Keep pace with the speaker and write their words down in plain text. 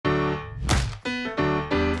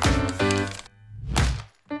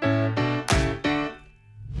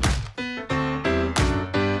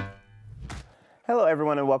Hello,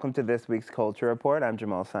 everyone, and welcome to this week's Culture Report. I'm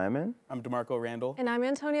Jamal Simon. I'm DeMarco Randall. And I'm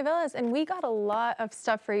Antonia Villas, and we got a lot of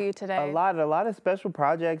stuff for you today. A lot of special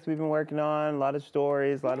projects we've been working on, a lot of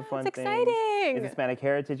stories, a lot of fun it's things. exciting. It's Hispanic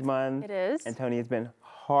Heritage Month. It is. Antonia's been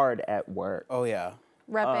hard at work. Oh, yeah.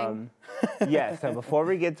 Repping. Yes, so before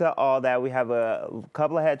we get to all that, we have a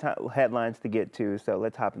couple of headlines to get to, so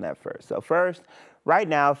let's hop in that first. So first, right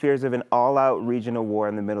now, fears of an all-out regional war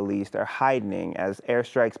in the Middle East are heightening as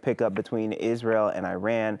airstrikes pick up between Israel and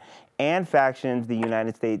Iran and factions the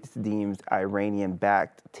United States deems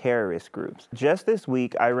Iranian-backed terrorist groups. Just this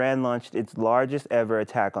week, Iran launched its largest ever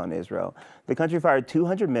attack on Israel. The country fired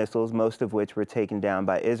 200 missiles, most of which were taken down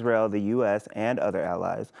by Israel, the U.S., and other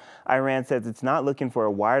allies. Iran says it's not looking for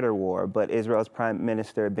a wider war, but Israel's Prime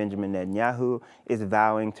Minister Benjamin Netanyahu is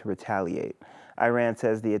vowing to retaliate. Iran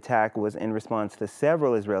says the attack was in response to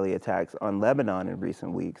several Israeli attacks on Lebanon in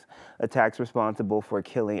recent weeks, attacks responsible for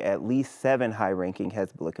killing at least 7 high-ranking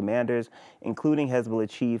Hezbollah commanders, including Hezbollah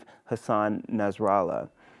chief Hassan Nasrallah.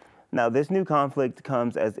 Now, this new conflict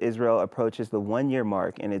comes as Israel approaches the 1-year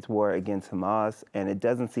mark in its war against Hamas, and it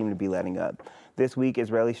doesn't seem to be letting up. This week,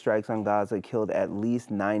 Israeli strikes on Gaza killed at least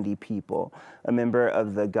 90 people. A member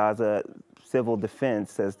of the Gaza Civil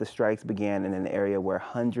Defense says the strikes began in an area where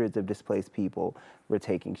hundreds of displaced people were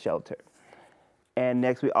taking shelter. And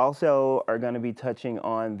next, we also are going to be touching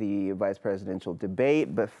on the vice presidential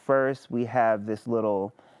debate. But first, we have this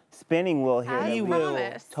little spinning wheel here that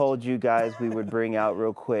we told you guys we would bring out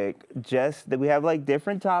real quick. Just that we have like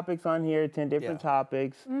different topics on here, 10 different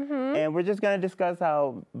topics. And we're just going to discuss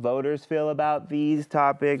how voters feel about these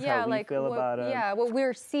topics, how we feel about them. Yeah, what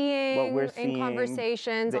we're seeing in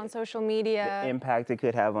conversations on social media. The impact it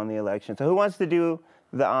could have on the election. So who wants to do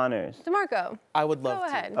the honors? DeMarco. I would love to. Go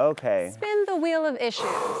ahead. Okay. Spin the wheel of issues.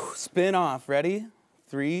 Spin off. Ready?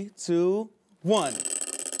 3, 2, 1.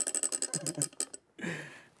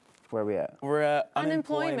 Where are we at? We're at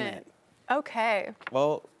Unemployment. Okay.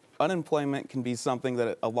 Well, unemployment can be something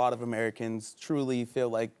that a lot of Americans truly feel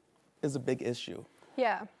like is a big issue.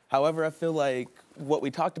 Yeah. However, I feel like what we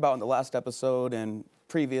talked about in the last episode and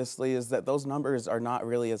previously is that those numbers are not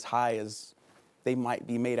really as high as they might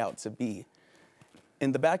be made out to be.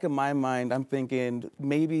 In the back of my mind, I'm thinking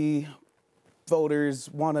maybe voters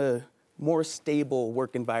want a more stable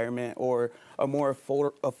work environment or a more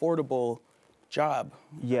affordable job.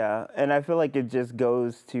 Yeah, and I feel like it just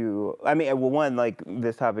goes to, I mean, well, one, like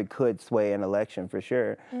this topic could sway an election for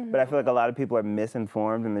sure, but I feel like a lot of people are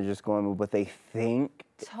misinformed and they're just going with what they think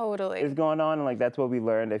is going on. And like that's what we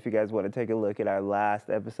learned. If you guys want to take a look at our last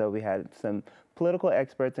episode, we had some political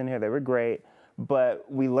experts in here. They were great, but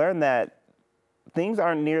we learned that things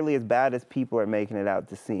aren't nearly as bad as people are making it out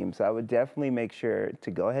to seem. So I would definitely make sure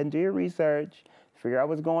to go ahead and do your research, figure out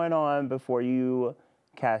what's going on before you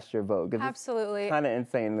cast your vote. Absolutely. It's kind of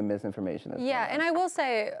insane, the misinformation that's going on. And I will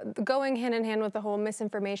say, going hand in hand with the whole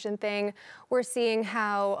misinformation thing, we're seeing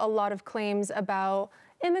how a lot of claims about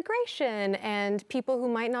immigration and people who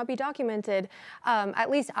might not be documented, at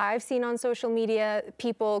least I've seen on social media,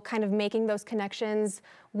 people kind of making those connections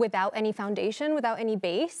without any foundation, without any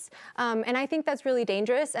base. And I think that's really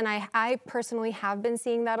dangerous. And I personally have been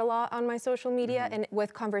seeing that a lot on my social media and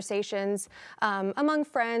with conversations among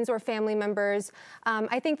friends or family members.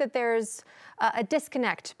 I think that there's a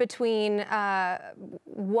disconnect between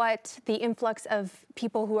what the influx of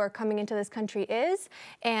people who are coming into this country is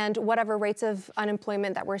and whatever rates of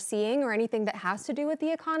unemployment that we're seeing or anything that has to do with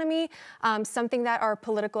the economy. Something that our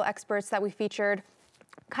political experts that we featured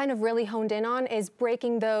kind of really honed in on is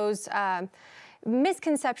breaking those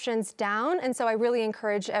misconceptions down. And so I really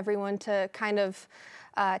encourage everyone to kind of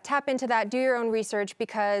tap into that, do your own research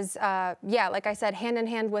because, like I said, hand in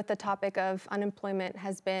hand with the topic of unemployment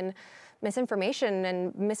has been misinformation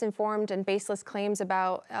and misinformed and baseless claims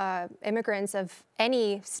about immigrants of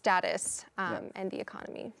any status and the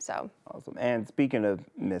economy. So awesome. And speaking of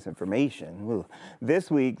misinformation, this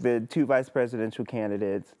week the 2 vice presidential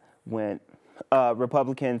candidates went.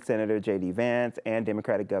 Republican Senator J.D. Vance and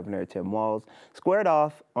Democratic Governor Tim Walz squared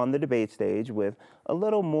off on the debate stage with a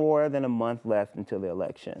little more than a month left until the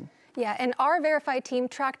election. Yeah, and our verified team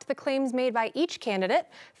tracked the claims made by each candidate,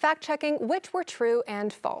 fact-checking which were true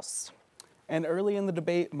and false. And early in the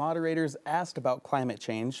debate, moderators asked about climate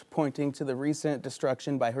change, pointing to the recent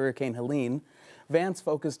destruction by Hurricane Helene. Vance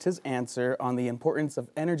focused his answer on the importance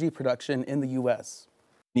of energy production in the U.S.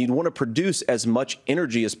 You'd want to produce as much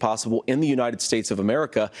energy as possible in the United States of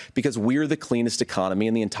America because we're the cleanest economy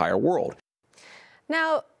in the entire world.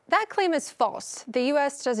 Now, That claim is false. The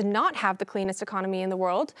U.S. does not have the cleanest economy in the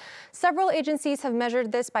world. Several agencies have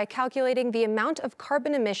measured this by calculating the amount of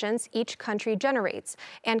carbon emissions each country generates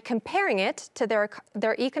and comparing it to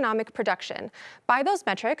their economic production. By those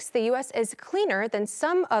metrics, the U.S. is cleaner than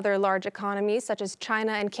some other large economies, such as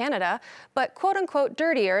China and Canada, but quote-unquote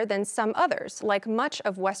dirtier than some others, like much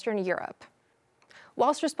of Western Europe.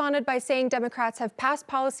 Walsh responded by saying Democrats have passed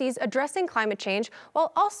policies addressing climate change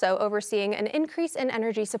while also overseeing an increase in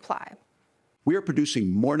energy supply. We are producing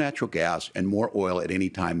more natural gas and more oil at any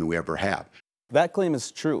time than we ever have. That claim is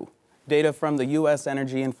true. Data from the U.S.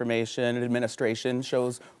 Energy Information Administration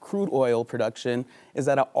shows crude oil production is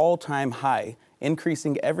at an all-time high,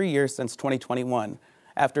 increasing every year since 2021,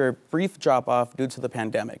 after a brief drop-off due to the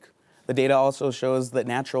pandemic. The data also shows that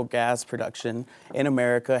natural gas production in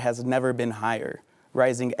America has never been higher,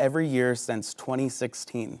 rising every year since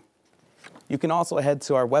 2016. You can also head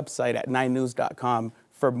to our website at 9news.com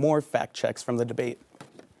for more fact checks from the debate.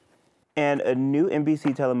 And a new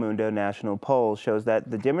NBC Telemundo national poll shows that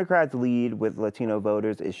the Democrats' lead with Latino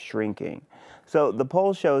voters is shrinking. So the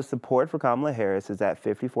poll shows support for Kamala Harris is at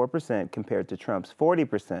 54% compared to Trump's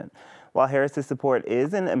 40%. While Harris's support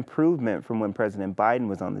is an improvement from when President Biden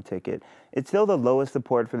was on the ticket, it's still the lowest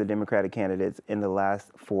support for the Democratic candidates in the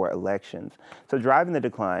last 4 elections. So driving the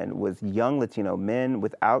decline was young Latino men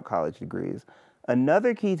without college degrees.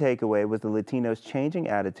 Another key takeaway was the Latinos' changing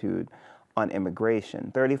attitude on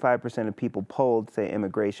immigration. 35% of people polled say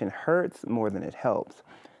immigration hurts more than it helps.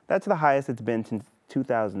 That's the highest it's been since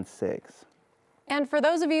 2006. And for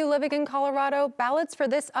those of you living in Colorado, ballots for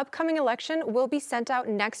this upcoming election will be sent out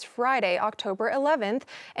next Friday, October 11th,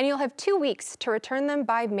 and you'll have 2 weeks to return them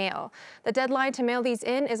by mail. The deadline to mail these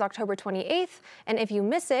in is October 28th, and if you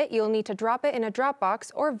miss it, you'll need to drop it in a drop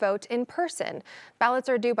box or vote in person. Ballots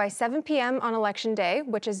are due by 7 p.m. on Election Day,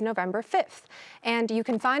 which is November 5th. And you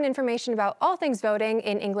can find information about all things voting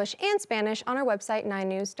in English and Spanish on our website,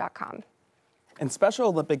 9news.com. And Special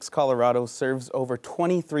Olympics Colorado serves over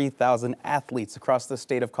 23,000 athletes across the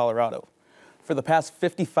state of Colorado. For the past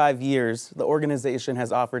 55 years, the organization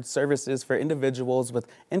has offered services for individuals with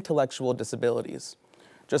intellectual disabilities.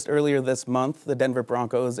 Just earlier this month, the Denver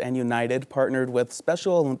Broncos and United partnered with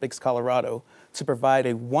Special Olympics Colorado to provide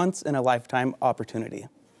a once-in-a-lifetime opportunity.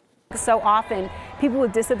 So often, people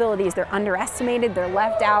with disabilities, they're underestimated, they're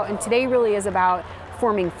left out, and today really is about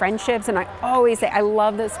forming friendships, and I always say I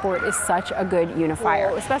love that sport is such a good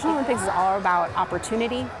unifier. Special Olympics is all about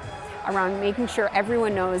opportunity, around making sure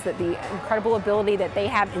everyone knows that the incredible ability that they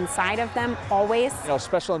have inside of them always. You know,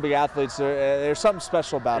 Special Olympic athletes, there's something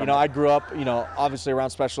special about them. You know, I grew up, obviously around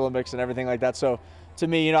Special Olympics and everything like that, so to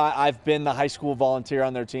me, I've been the high school volunteer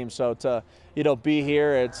on their team, so to, be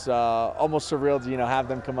here, it's almost surreal to, have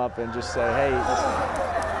them come up and just say, hey,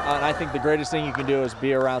 and I think the greatest thing you can do is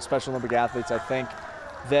be around Special Olympic athletes. I think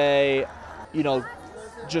they,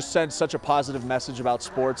 just send such a positive message about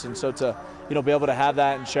sports, and so to, be able to have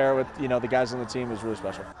that and share with, the guys on the team is really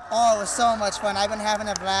special. Oh, it was so much fun. I've been having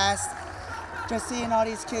a blast just seeing all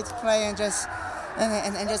these kids play and just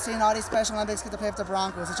seeing all these Special Olympics get to play with the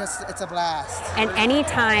Broncos. It's a blast. And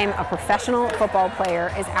anytime a professional football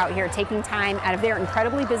player is out here taking time out of their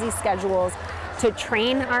incredibly busy schedules to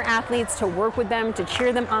train our athletes, to work with them, to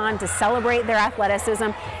cheer them on, to celebrate their athleticism,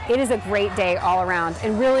 it is a great day all around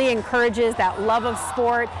and really encourages that love of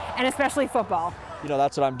sport and especially football.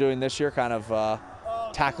 That's what I'm doing this year, kind of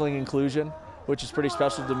tackling inclusion, which is pretty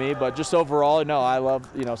special to me. But just overall, I love,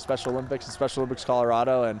 Special Olympics and Special Olympics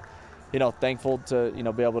Colorado, and, thankful to,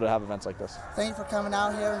 be able to have events like this. Thank you for coming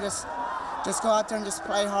out here and just go out there and just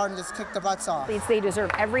play hard and just kick the butts off. They deserve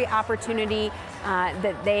every opportunity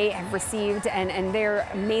that they have received, and they're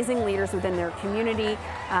amazing leaders within their community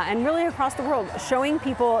and really across the world, showing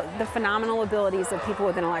people the phenomenal abilities of people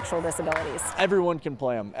with intellectual disabilities. Everyone can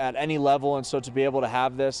play them at any level, and so to be able to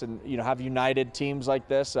have this and have united teams like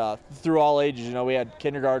this through all ages, we had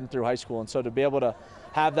kindergarten through high school, and so to be able to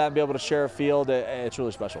have that and be able to share a field, it's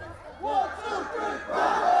really special. 1, 2, 3,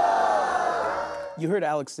 4. You heard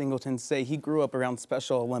Alex Singleton say he grew up around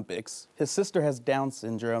Special Olympics. His sister has Down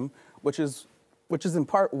syndrome, which is in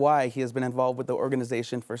part why he has been involved with the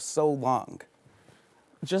organization for so long.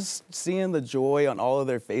 Just seeing the joy on all of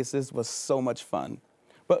their faces was so much fun.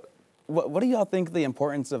 But what do y'all think the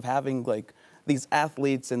importance of having these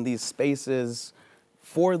athletes and these spaces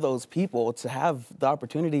for those people to have the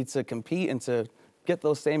opportunity to compete and to get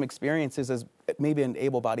those same experiences as maybe an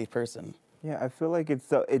able-bodied person? Yeah, I feel like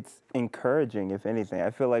it's encouraging, if anything. I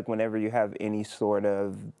feel like whenever you have any sort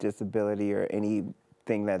of disability or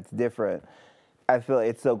anything that's different, I feel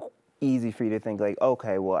it's so easy for you to think like,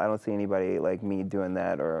 okay, well, I don't see anybody like me doing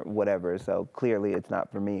that or whatever, so clearly it's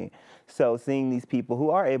not for me. So seeing these people who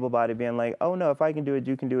are able-bodied being like, oh no, if I can do it,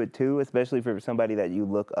 you can do it too, especially for somebody that you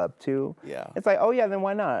look up to. Yeah. It's like, oh yeah, then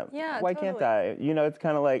why not? Yeah, why totally. can't I? You know, it's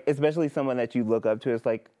kind of like, especially someone that you look up to, it's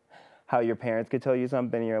like how your parents could tell you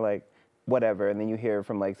something and you're like, whatever, and then you hear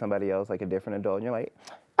from like somebody else, like a different adult, and you're like,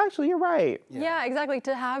 actually, you're right. Yeah, exactly.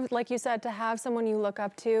 To have, like you said, to have someone you look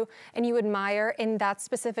up to and you admire in that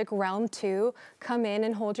specific realm too, come in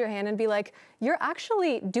and hold your hand and be like, you're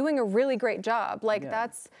actually doing a really great job. Like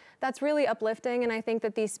that's really uplifting, and I think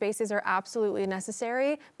that these spaces are absolutely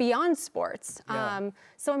necessary beyond sports. Yeah.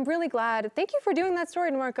 So I'm really glad. Thank you for doing that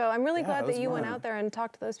story, Marco. I'm really glad it that was you went fun. out there and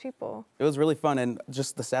talked to those people. It was really fun, and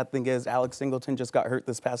just the sad thing is Alex Singleton just got hurt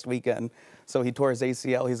this past weekend, so he tore his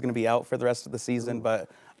ACL. He's going to be out for the rest of the season, but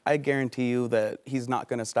I guarantee you that he's not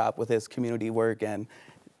going to stop with his community work, and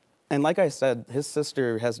like I said, his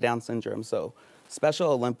sister has Down syndrome, so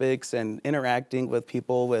Special Olympics and interacting with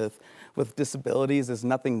people with disabilities is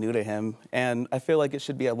nothing new to him, and I feel like it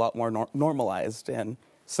should be a lot more normalized and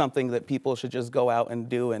something that people should just go out and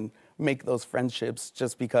do and make those friendships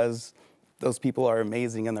just because those people are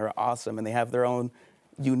amazing and they're awesome and they have their own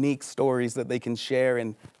unique stories that they can share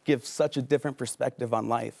and give such a different perspective on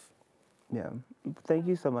life. Yeah. Thank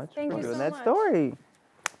you so much Thank for you doing so that much. story.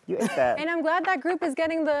 You ate that. And I'm glad that group is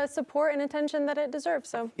getting the support and attention that it deserves.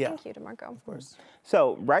 So Yeah. thank you to Marco. Of course.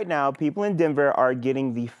 So right now, people in Denver are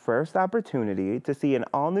getting the first opportunity to see an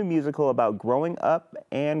all-new musical about growing up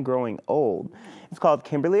and growing old. It's called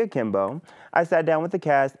Kimberly Akimbo. I sat down with the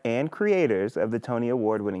cast and creators of the Tony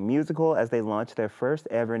Award-winning musical as they launched their first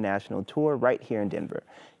ever national tour right here in Denver.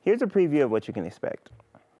 Here's a preview of what you can expect.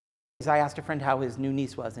 I asked a friend how his new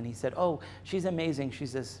niece was, and he said, oh, she's amazing.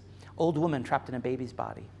 She's this old woman trapped in a baby's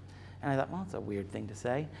body. And I thought, well, that's a weird thing to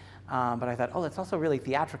say. But I thought, oh, that's also really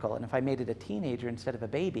theatrical. And if I made it a teenager instead of a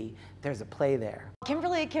baby, there's a play there.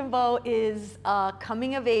 Kimberly Akimbo is a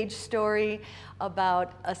coming-of-age story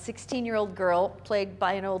about a 16-year-old girl, played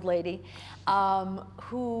by an old lady,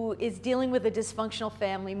 who is dealing with a dysfunctional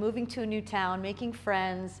family, moving to a new town, making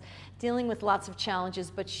friends, dealing with lots of challenges,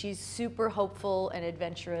 but she's super hopeful and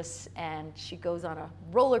adventurous, and she goes on a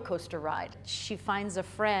roller coaster ride. She finds a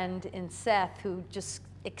friend in Seth who just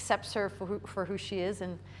accepts her for who she is,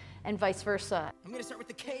 and vice versa. I'm gonna start with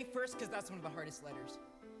the K first because that's one of the hardest letters.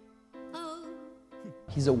 Oh.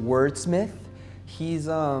 He's a wordsmith.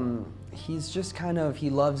 He's just kind of, he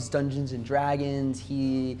loves Dungeons and Dragons.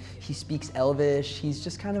 He speaks Elvish. He's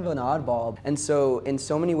just kind of an oddball. And so in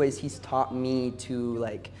so many ways, he's taught me to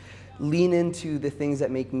like lean into the things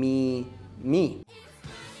that make me me.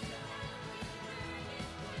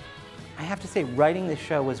 I have to say, writing this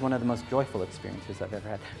show was one of the most joyful experiences I've ever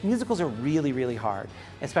had. Musicals are really, really hard,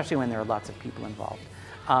 especially when there are lots of people involved,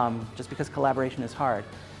 just because collaboration is hard.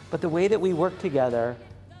 But the way that we work together,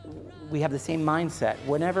 we have the same mindset.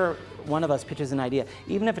 Whenever one of us pitches an idea,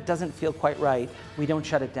 even if it doesn't feel quite right, we don't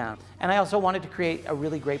shut it down. And I also wanted to create a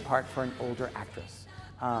really great part for an older actress,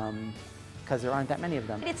 because there aren't that many of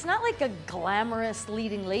them. It's not like a glamorous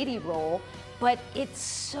leading lady role, but it's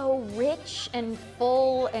so rich and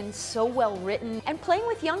full and so well written. And playing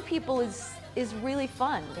with young people is really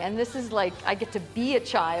fun. And this is like, I get to be a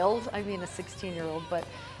child, I mean a 16-year-old, but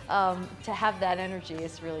to have that energy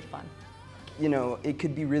is really fun. You know, it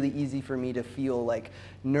could be really easy for me to feel like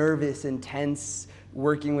nervous and tense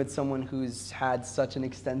working with someone who's had such an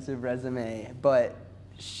extensive resume, but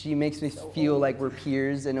she makes me feel like we're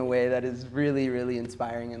peers in a way that is really, really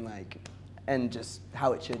inspiring and just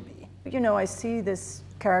how it should be. You know, I see this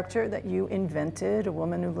character that you invented, a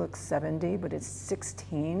woman who looks 70 but is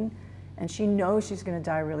 16, and she knows she's going to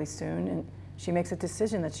die really soon, and she makes a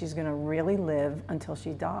decision that she's going to really live until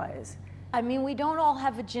she dies. I mean, we don't all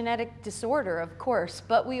have a genetic disorder, of course,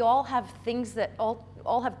 but we all have things that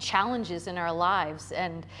all have challenges in our lives,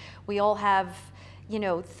 and we all have, you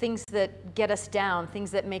know, things that get us down, things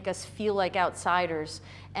that make us feel like outsiders.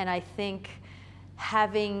 And I think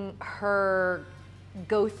having her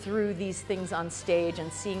go through these things on stage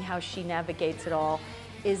and seeing how she navigates it all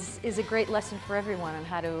is a great lesson for everyone on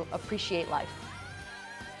how to appreciate life.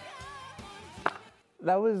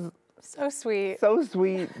 That was so sweet. So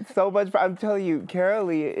sweet. So much fun. I'm telling you, Carol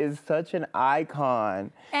Lee is such an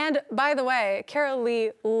icon. And by the way, Carol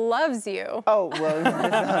Lee loves you. Oh,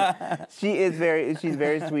 well, she's very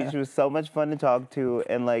sweet. She was so much fun to talk to.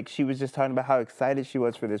 And like, she was just talking about how excited she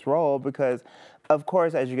was for this role because, of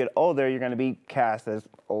course, as you get older, you're going to be cast as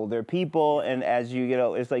older people. And as you get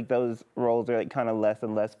older, it's like those roles are like kind of less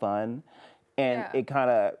and less fun. And it kind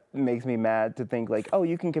of makes me mad to think like, oh,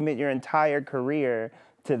 you can commit your entire career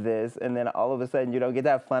to this, and then all of a sudden you don't get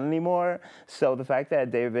that fun anymore. So the fact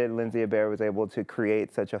that David Lindsay Abaire was able to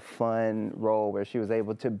create such a fun role where she was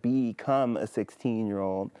able to become a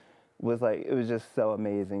 16-year-old was like, it was just so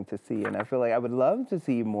amazing to see. And I feel like I would love to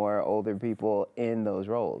see more older people in those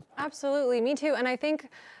roles. Absolutely, me too. And I think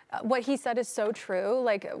what he said is so true.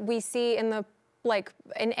 Like we see in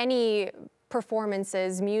in any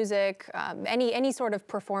performances, music, any sort of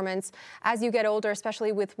performance, as you get older,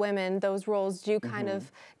 especially with women, those roles do kind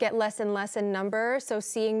of get less and less in number. So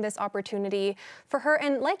seeing this opportunity for her,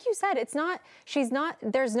 and like you said,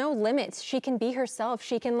 there's no limits. She can be herself.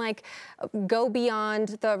 She can go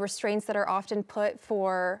beyond the restraints that are often put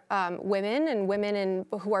for women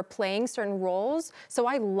who are playing certain roles. So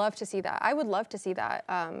I love to see that. I would love to see that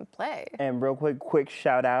play. And real quick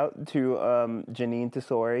shout out to Janine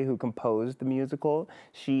Tesori, who composed the musical.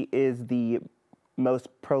 She is the most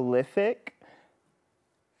prolific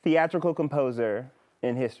theatrical composer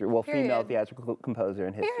in history. Well, female theatrical composer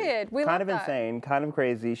in history. Period. We kind love of that. Insane, kind of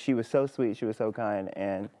crazy. She was so sweet. She was so kind.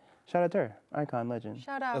 And shout out to her. Icon, legend.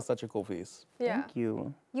 Shout out. That's such a cool piece. Yeah. Thank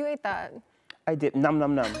you. You ate that. I did. Nom,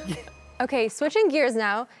 nom, nom. Okay, switching gears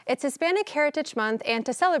now. It's Hispanic Heritage Month, and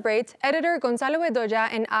to celebrate, editor Gonzalo Bedoya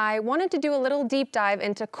and I wanted to do a little deep dive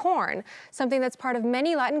into corn, something that's part of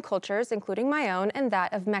many Latin cultures, including my own and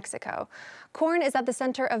that of Mexico. Corn is at the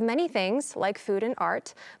center of many things, like food and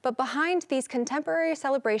art, but behind these contemporary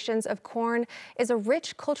celebrations of corn is a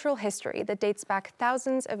rich cultural history that dates back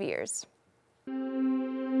thousands of years.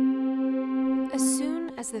 As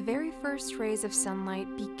soon as the very first rays of sunlight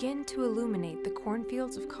begin to illuminate the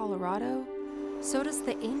cornfields of Colorado, so does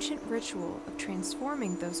the ancient ritual of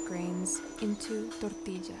transforming those grains into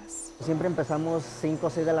tortillas. Siempre empezamos 5 o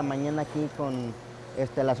 6 de la mañana aquí con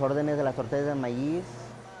las órdenes de las tortillas de maíz.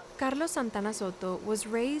 Carlos Santana Soto was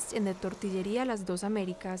raised in the Tortillería Las Dos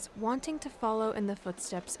Américas, wanting to follow in the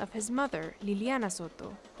footsteps of his mother, Liliana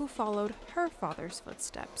Soto, who followed her father's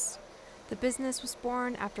footsteps. The business was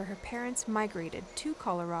born after her parents migrated to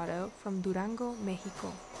Colorado from Durango, México.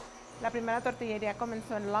 La primera tortillería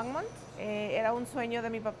comenzó en Longmont. Era un sueño de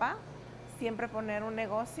mi papá, siempre poner un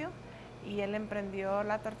negocio, y él emprendió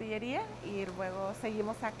la tortillería y luego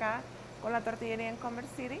seguimos acá con la tortillería en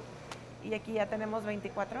Commerce City y aquí ya tenemos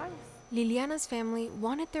 24 años. Liliana's family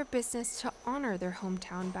wanted their business to honor their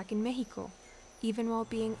hometown back in Mexico, even while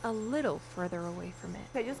being a little further away from it.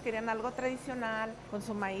 Ellos querían algo tradicional, con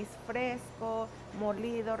su maíz fresco,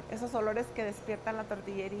 molido, esos olores que despiertan la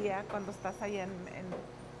tortillería cuando estás ahí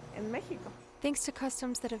en México. Thanks to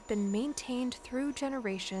customs that have been maintained through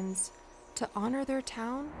generations, to honor their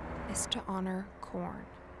town is to honor corn.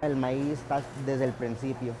 El maíz está desde el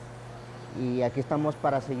principio y aquí estamos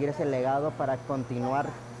para seguir ese legado, para continuar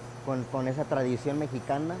con esa tradición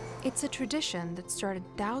mexicana. It's a tradition that started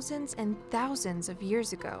thousands and thousands of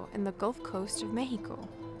years ago in the Gulf Coast of Mexico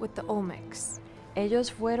with the Olmecs.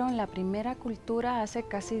 Ellos fueron la primera cultura hace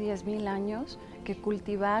casi 10,000 años que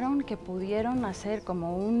cultivaron, que pudieron hacer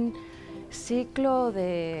como un ciclo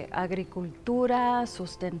de agricultura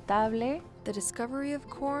sustentable. The discovery of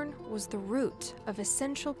corn was the root of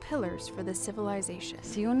essential pillars for the civilization.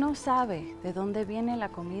 Si uno sabe de dónde viene la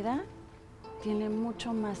comida, tiene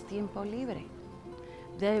mucho más tiempo libre.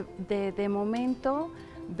 De momento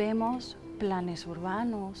vemos planes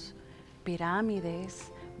urbanos,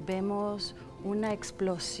 pirámides, vemos una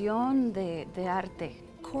explosión de arte.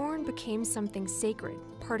 Corn became something sacred,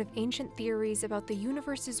 part of ancient theories about the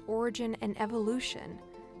universe's origin and evolution.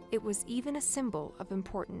 It was even a symbol of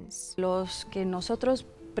importance. Los que nosotros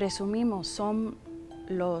presumimos son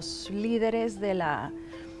los líderes de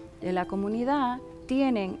la comunidad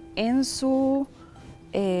tienen en su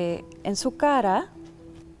cara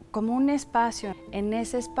como un espacio. En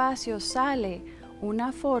ese espacio sale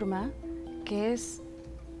una forma que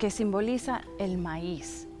simboliza el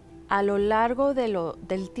maíz. A lo largo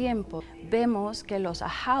del tiempo vemos que los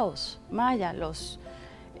ajaos maya, los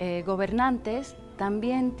gobernantes,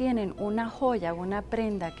 también tienen una joya, una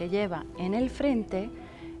prenda que lleva en el frente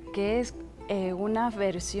que es una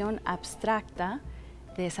versión abstracta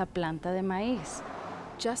de esa planta de maíz.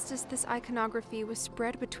 Just as this iconography was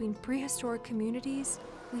spread between prehistoric communities,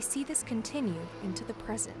 we see this continue into the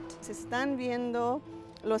present. Se están viendo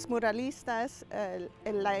los muralistas,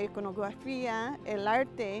 la iconografía, el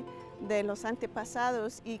arte de los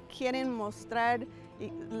antepasados y quieren mostrar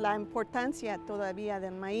la importancia todavía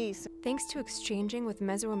del maíz. Thanks to exchanging with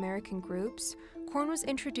Mesoamerican groups, corn was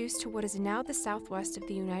introduced to what is now the southwest of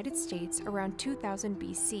the United States around 2000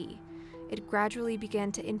 BC. It gradually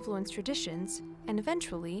began to influence traditions and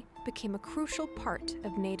eventually became a crucial part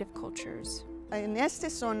of native cultures. En esta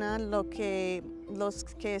zona los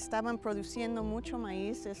que estaban produciendo mucho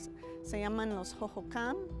maíz se llaman los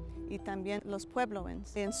Hohokam y también los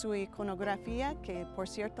Puebloans. En su iconografía, que por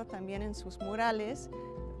cierto también en sus murales,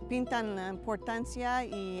 pintan la importancia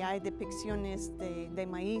y hay depicciones de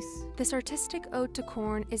maíz. This artistic ode to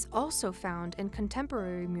corn is also found in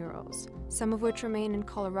contemporary murals, some of which remain in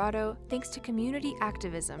Colorado thanks to community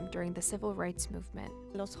activism during the civil rights movement.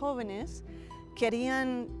 Los jóvenes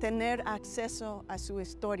querían tener acceso a su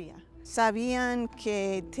historia. Sabían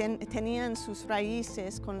que tenían sus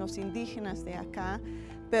raíces con los indígenas de acá,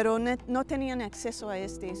 pero no tenían acceso a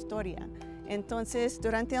esta historia. Entonces,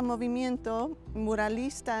 durante el movimiento,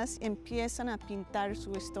 muralistas empiezan a pintar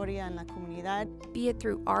su historia en la comunidad. Be it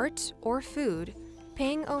through art or food,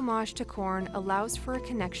 paying homage to corn allows for a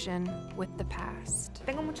connection with the past.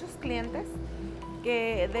 Tengo muchos clientes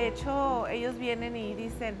que de hecho ellos vienen y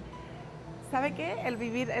dicen, ¿sabe qué? El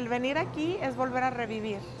venir aquí es volver a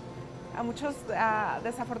revivir. A muchos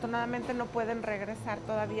desafortunadamente no pueden regresar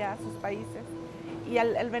todavía a sus países. Y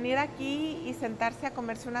el venir aquí y sentarse a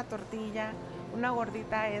comerse una tortilla, una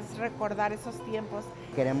gordita, es recordar esos tiempos.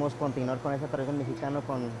 Queremos continuar con esa tradición mexicana,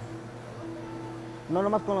 no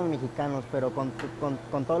nomás con los mexicanos, pero con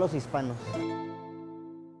todos los hispanos.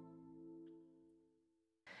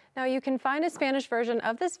 Now you can find a Spanish version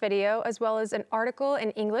of this video as well as an article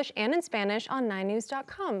in English and in Spanish on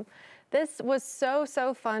 9news.com. This was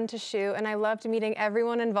so fun to shoot and I loved meeting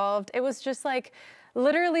everyone involved. It was just like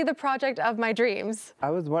literally the project of my dreams.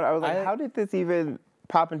 I was like, how did this even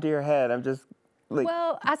pop into your head? I'm just like...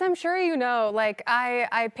 Well, as I'm sure you know, like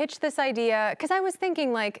I pitched this idea because I was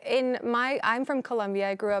thinking like I'm from Colombia,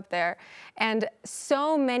 I grew up there, and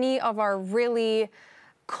so many of our really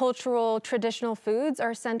cultural traditional foods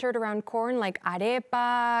are centered around corn, like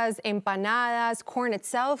arepas, empanadas, corn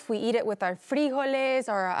itself. We eat it with our frijoles,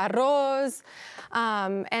 our arroz.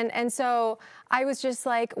 And so I was just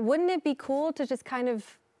like, wouldn't it be cool to just kind of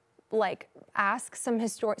like ask some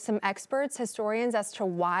experts, historians as to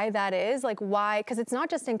why that is, like why, because it's not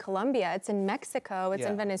just in Colombia, it's in Mexico, it's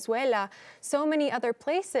in Venezuela, so many other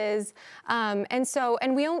places. And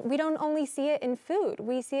we don't only see it in food,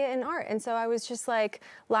 we see it in art. And so I was just like,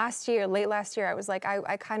 late last year, I was like,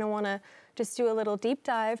 I kind of want to just do a little deep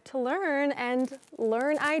dive to learn, and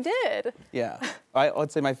learn I did. Yeah, I would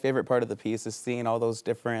say my favorite part of the piece is seeing all those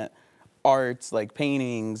different arts, like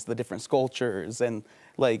paintings, the different sculptures, and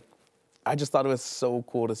like, I just thought it was so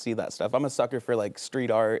cool to see that stuff. I'm a sucker for like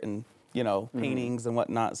street art and, you know, paintings and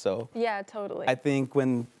whatnot. So yeah, totally. I think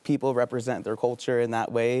when people represent their culture in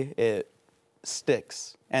that way, it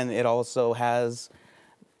sticks. And it also has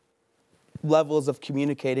levels of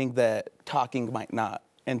communicating that talking might not.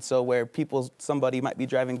 And so where somebody might be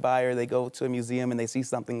driving by or they go to a museum and they see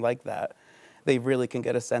something like that, they really can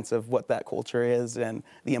get a sense of what that culture is and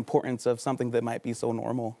the importance of something that might be so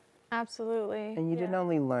normal. Absolutely. And you didn't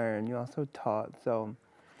only learn, you also taught. So,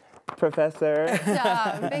 Professor,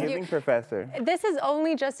 thank you. Professor. This is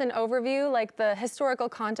only just an overview. Like the historical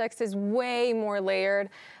context is way more layered.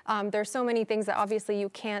 There's so many things that obviously you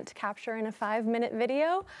can't capture in a 5-minute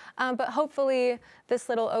video, but hopefully this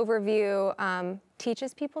little overview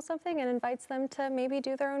teaches people something and invites them to maybe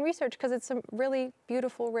do their own research, because it's a really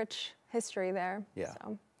beautiful, rich history there. Yeah.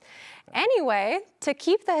 So. Anyway, to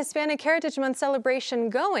keep the Hispanic Heritage Month celebration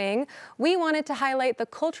going, we wanted to highlight the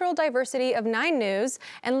cultural diversity of 9 News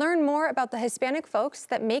and learn more about the Hispanic folks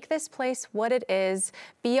that make this place what it is,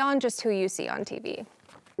 beyond just who you see on TV.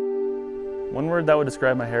 One word that would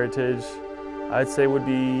describe my heritage, I'd say would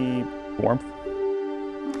be warmth.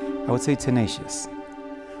 I would say tenacious.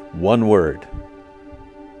 One word,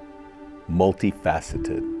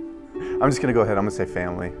 multifaceted. I'm just gonna go ahead, I'm gonna say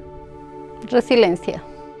family. Resiliencia.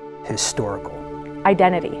 Historical.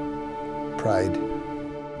 Identity. Pride.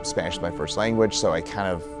 Spanish is my first language, so I kind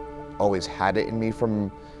of always had it in me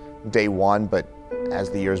from day one, but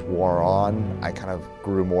as the years wore on, I kind of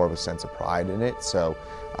grew more of a sense of pride in it, so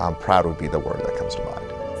proud would be the word that comes to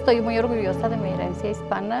mind. Estoy muy orgullosa de mi herencia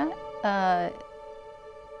hispana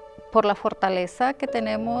por la fortaleza que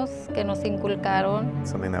tenemos, que nos inculcaron.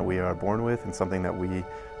 Something that we are born with and something that we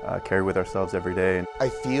carry with ourselves every day. I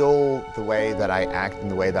feel the way that I act and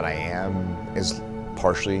the way that I am is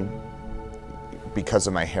partially because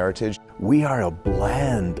of my heritage. We are a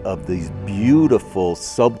blend of these beautiful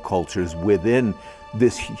subcultures within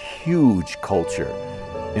this huge culture.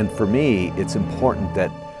 And for me, it's important that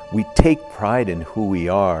we take pride in who we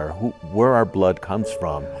are, where our blood comes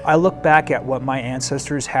from. I look back at what my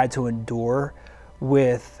ancestors had to endure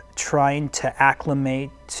with trying to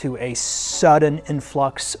acclimate to a sudden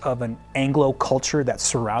influx of an Anglo culture that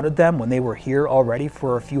surrounded them when they were here already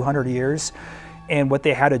for a few hundred years, and what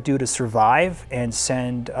they had to do to survive and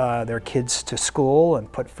send their kids to school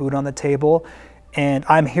and put food on the table. And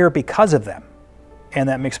I'm here because of them, and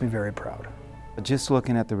that makes me very proud. Just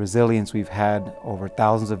looking at the resilience we've had over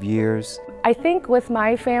thousands of years. I think with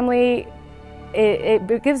my family,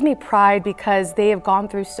 it gives me pride because they have gone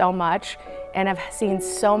through so much and have seen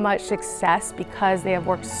so much success because they have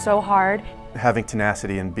worked so hard. Having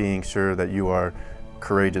tenacity and being sure that you are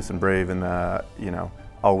courageous and brave and, you know,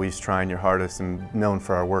 always trying your hardest and known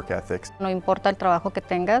for our work ethics. No importa el trabajo que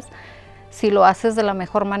tengas, si lo haces de la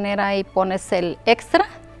mejor manera y pones el extra,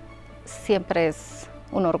 siempre es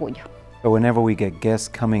un orgullo. So whenever we get guests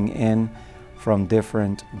coming in from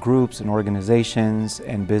different groups and organizations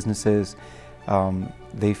and businesses,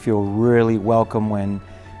 they feel really welcome when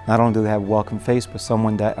not only do they have a welcome face, but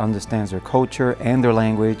someone that understands their culture and their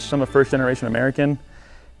language. I'm a first-generation American,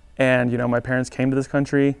 and you know, my parents came to this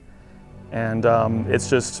country, and it's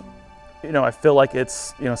just, you know, I feel like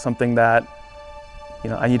it's, you know, something that, you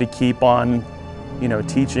know, I need to keep on, you know,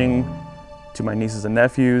 teaching to my nieces and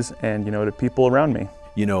nephews, and you know, to people around me.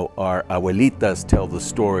 You know, our abuelitas tell the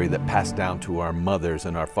story that passed down to our mothers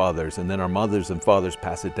and our fathers, and then our mothers and fathers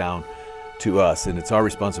pass it down to us, and it's our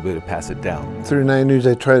responsibility to pass it down. Through 9 News,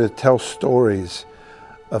 I try to tell stories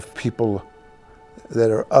of people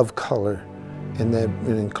that are of color, and that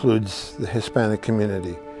it includes the Hispanic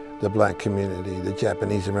community, the Black community, the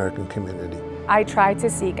Japanese American community. I try to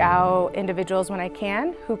seek out individuals when I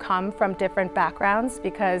can who come from different backgrounds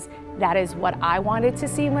because that is what I wanted to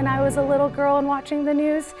see when I was a little girl and watching the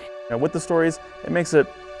news. You know, with the stories, it makes it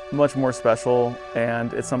much more special,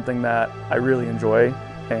 and it's something that I really enjoy,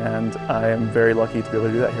 and I am very lucky to be able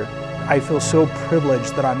to do that here. I feel so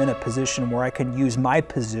privileged that I'm in a position where I can use my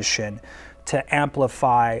position to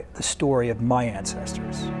amplify the story of my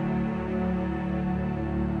ancestors.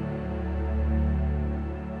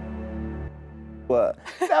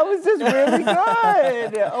 That was just really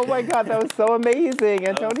good. Oh my God, that was so amazing.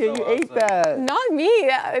 Antonia, you ate that. Not me.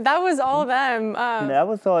 That was all them. That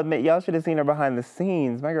was so amazing. Y'all should have seen her behind the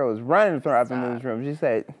scenes. My girl was running throughout the newsroom. She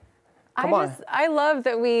said, come on. I love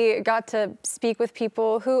that we got to speak with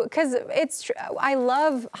people who, because I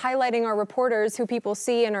love highlighting our reporters who people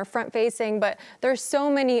see and are front facing, but there's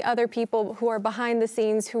so many other people who are behind the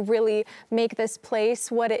scenes who really make this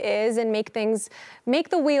place what it is and make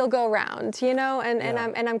the wheel go round, you know?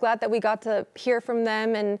 And I'm glad that we got to hear from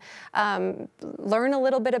them and learn a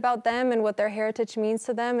little bit about them and what their heritage means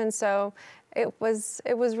to them. And so it was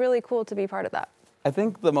really cool to be part of that. I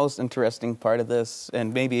think the most interesting part of this,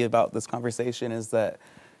 and maybe about this conversation, is that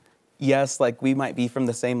yes, like we might be from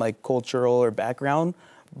the same like cultural or background,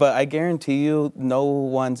 but I guarantee you no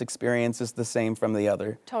one's experience is the same from the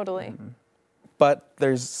other. Totally. Mm-hmm. But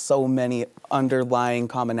there's so many underlying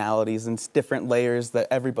commonalities and different layers that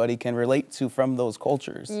everybody can relate to from those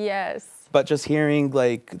cultures. Yes. But just hearing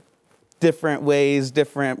like different ways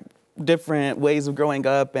of growing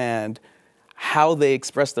up and how they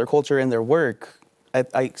express their culture in their work,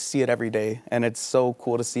 I see it every day, and it's so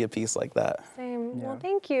cool to see a piece like that. Same. Yeah. Well,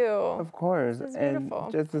 thank you. Of course. This is and beautiful.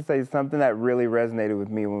 Just to say something that really resonated with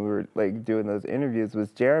me when we were like doing those interviews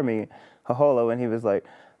was Jeremy Haholo, and he was like,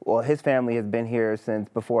 well, his family has been here since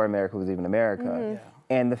before America was even America. Mm-hmm. Yeah.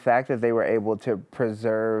 And the fact that they were able to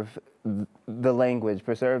preserve the language,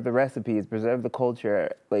 preserve the recipes, preserve the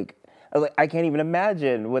culture, like I can't even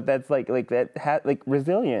imagine what that's like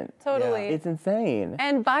resilient. Totally. It's insane.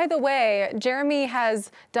 And by the way, Jeremy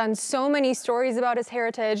has done so many stories about his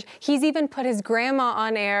heritage. He's even put his grandma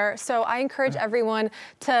on air. So I encourage everyone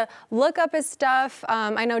to look up his stuff.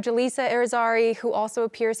 I know Jaleesa Irizarry, who also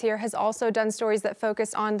appears here, has also done stories that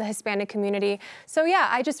focus on the Hispanic community. So yeah,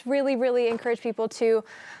 I just really, really encourage people to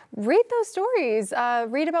read those stories,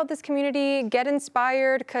 read about this community, get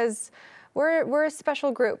inspired, because we're a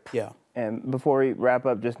special group. Yeah. And before we wrap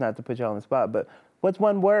up, just not to put you on the spot, but what's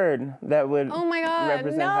one word that would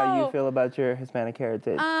represent how you feel about your Hispanic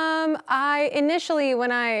heritage? I initially,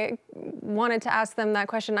 when I wanted to ask them that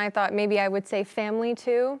question, I thought maybe I would say family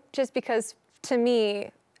too, just because to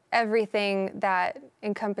me, everything that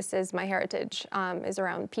encompasses my heritage is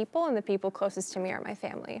around people, and the people closest to me are my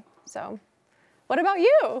family. So. What about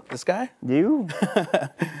you? This guy? You?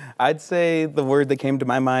 I'd say the word that came to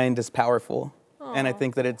my mind is powerful. Aww. And I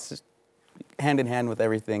think that it's hand in hand with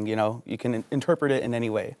everything, you know? You can interpret it in any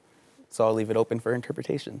way. So I'll leave it open for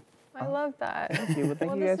interpretation. I love that. Thank you. Well,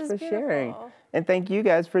 thank you guys for sharing. And thank you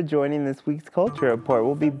guys for joining this week's Culture Report.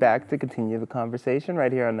 We'll be back to continue the conversation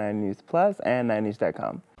right here on 9 News Plus and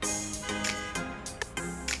 9news.com.